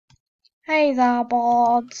Hey there,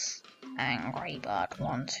 bods! Angry Bird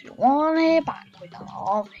 121 here, back with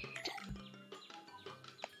another vid.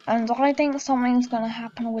 And I think something's gonna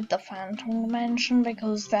happen with the Phantom Dimension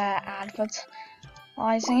because they're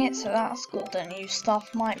advertising it, so that's good. The new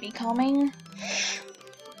stuff might be coming.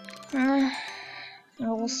 And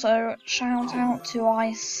also, shout out to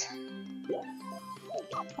Ice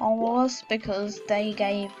Owlers because they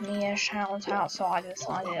gave me a shout out, so I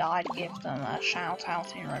decided I'd give them a shout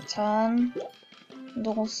out in return. And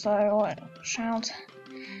also, shout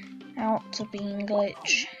out to Bean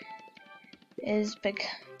Glitch is because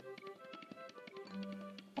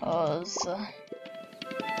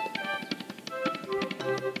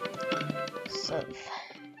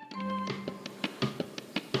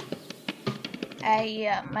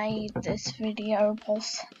I made this video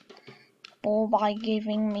possible by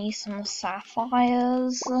giving me some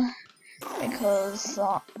sapphires because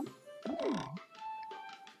I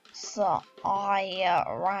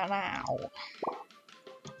ran out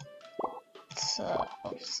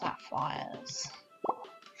of sapphires.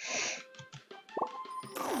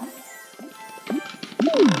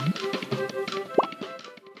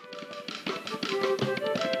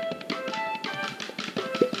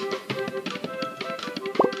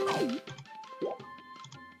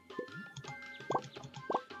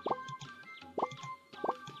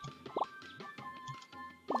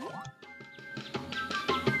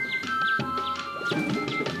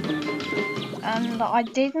 And I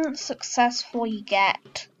didn't successfully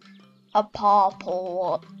get a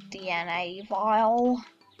purple DNA vial.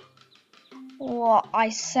 What I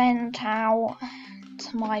sent out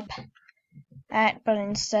to my pet, but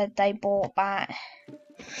instead they brought back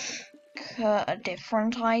a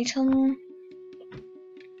different item.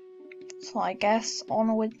 So I guess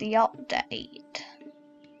on with the update.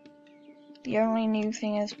 The only new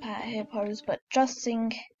thing is pet hippos, but just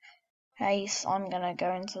in case, I'm gonna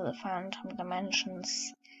go into the Phantom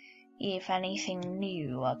Dimensions if anything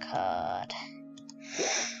new occurred.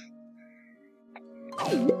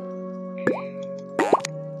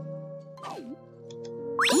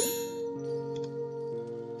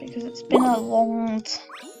 Because it's been a long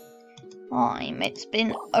time, it's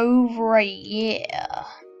been over a year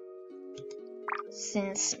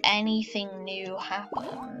since anything new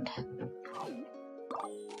happened.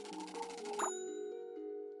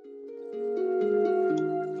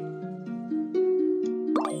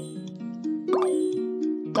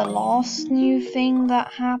 The last new thing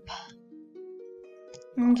that happened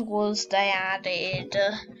was they added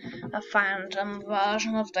a phantom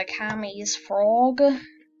version of the Cammy's frog,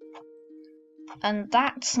 and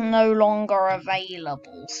that's no longer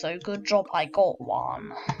available, so good job I got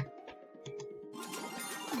one.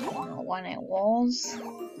 I don't know when it was.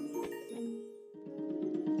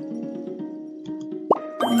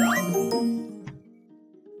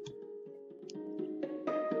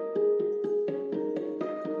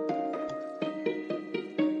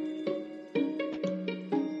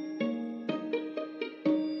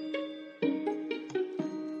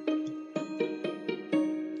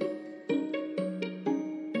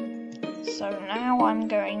 So now I'm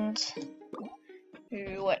going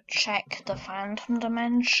to check the Phantom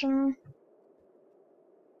Dimension.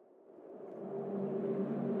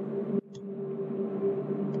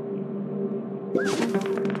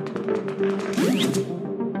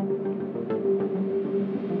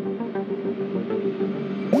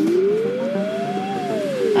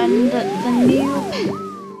 And the new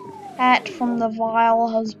pet from the vial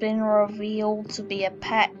has been revealed to be a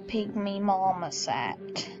pet pygmy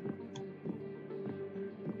marmoset.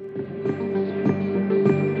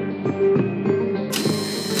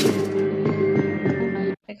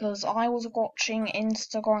 Because I was watching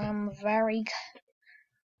Instagram very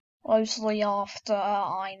closely after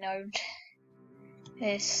I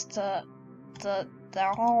noticed that there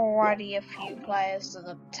are already a few players that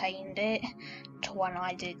obtained it to when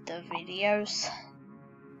I did the videos.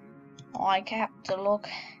 I kept a look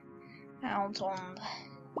out on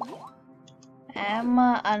them,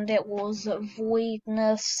 and it was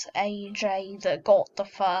Voidness AJ that got the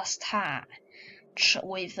first hatch,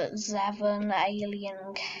 with Zevon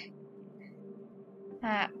Alien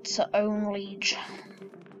Cat only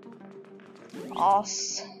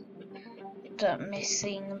us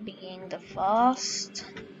missing being the first.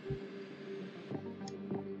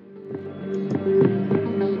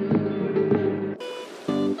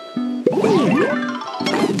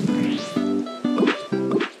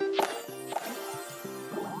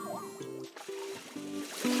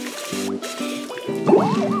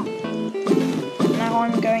 Now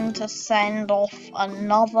I'm going to send off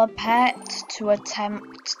another pet to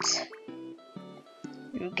attempt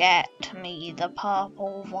to get me the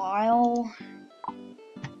purple vial.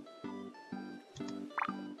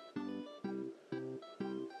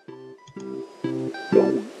 I'm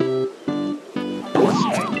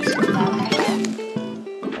just going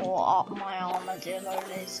to up my armadillo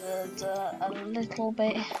lizard a little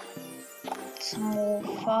bit more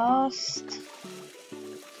first.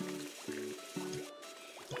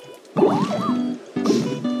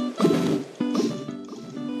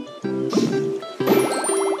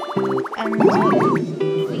 And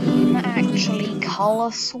Bean actually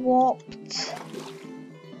colour swapped.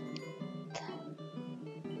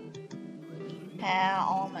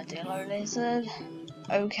 Armadillo lizard.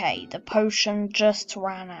 Okay, the potion just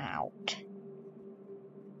ran out.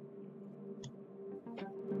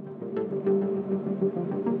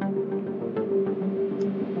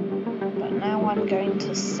 But now I'm going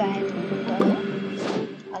to send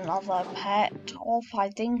another pet off. I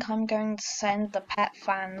think I'm going to send the pet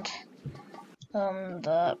fan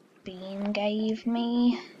that Bean gave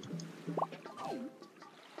me.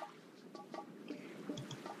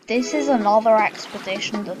 This is another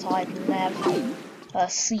expedition that I've never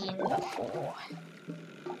seen before.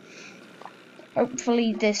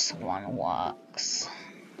 Hopefully this one works.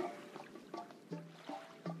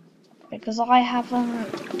 Because I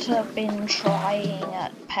haven't been trying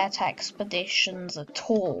at pet expeditions at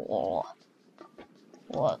all.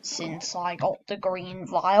 Since I got the green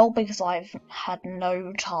vial, because I've had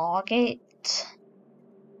no target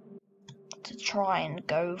to try and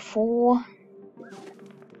go for.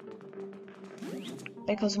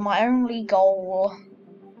 Because my only goal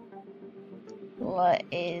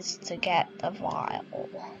is to get the vial.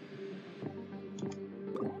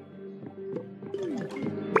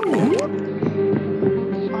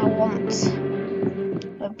 I want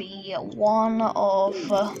to be one of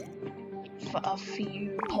a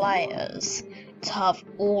few players to have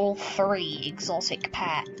all 3 exotic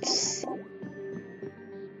pets.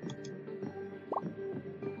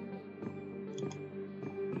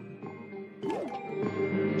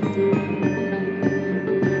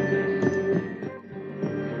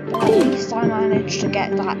 But at least I managed to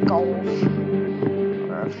get that goal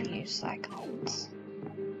for a few seconds.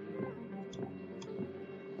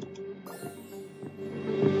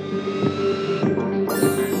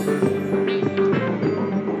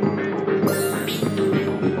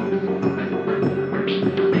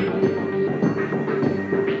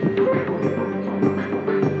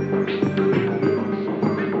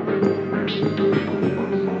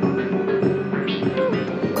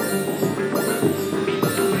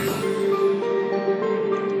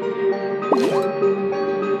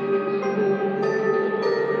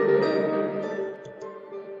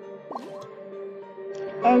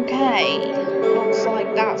 Okay, looks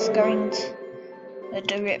like that's going to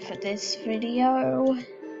do it for this video.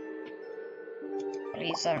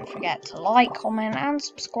 Please don't forget to like, comment and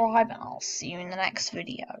subscribe, and I'll see you in the next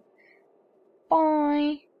video.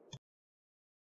 Bye!